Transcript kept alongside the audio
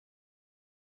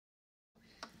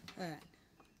All right.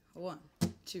 1,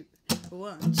 2,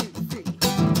 1, 2, 3.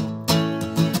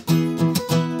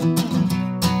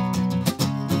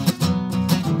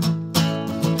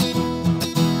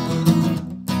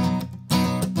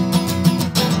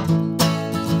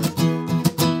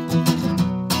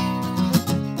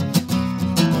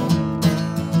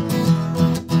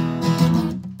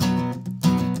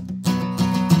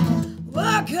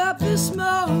 Woke up this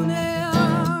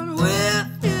morning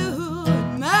with you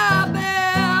in my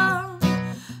bed,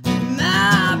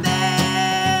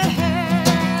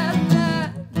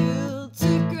 that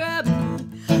guilty grab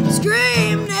me,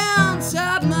 screamed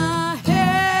inside my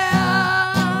head,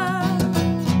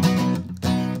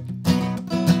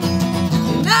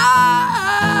 and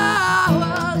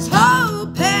I was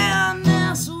hoping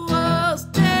this was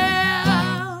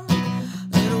dead,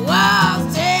 it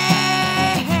was dead.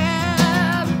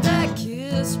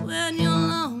 When you're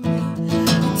lonely,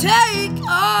 take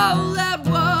all that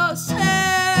was said.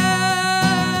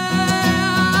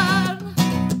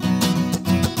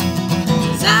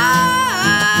 Cause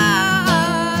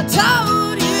I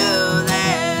told you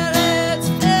that it's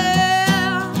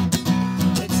fair,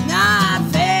 it's not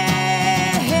fair.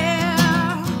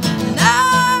 And I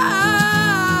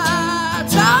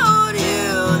told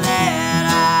you that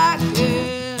I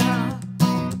care,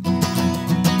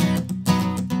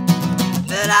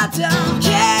 but I don't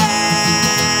care,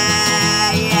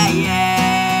 yeah,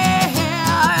 yeah,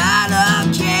 I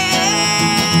don't care,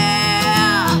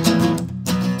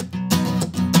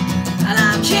 I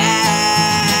don't care,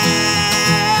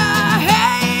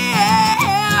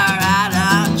 I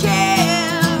don't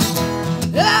care,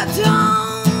 I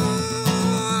don't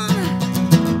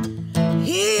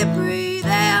hear you breathe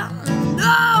out, and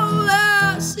all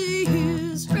I see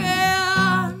is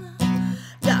red,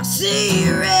 I see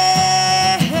red.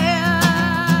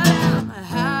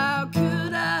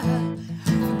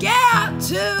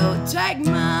 To take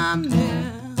my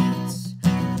meds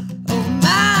on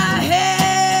my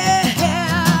head,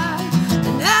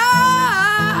 and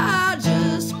I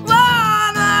just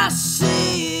want a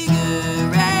cigarette,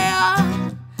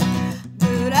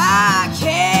 but I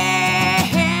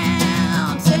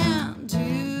can't, and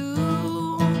you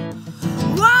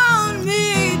want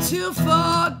me to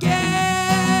forget.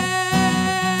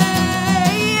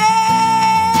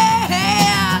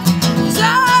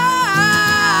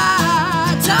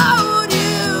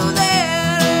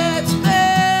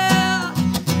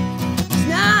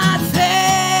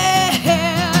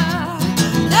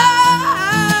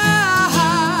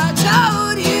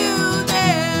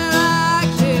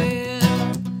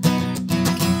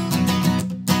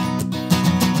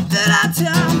 That I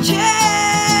don't care,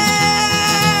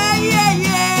 yeah,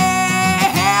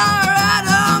 yeah, I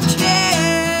don't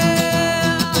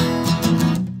care,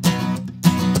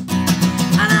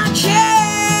 I don't care,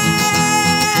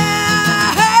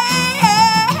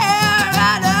 I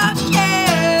don't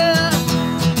care,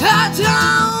 I don't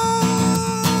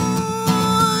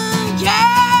care.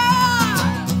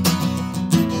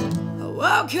 I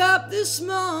woke up this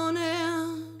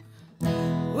morning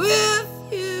with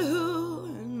you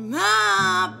in my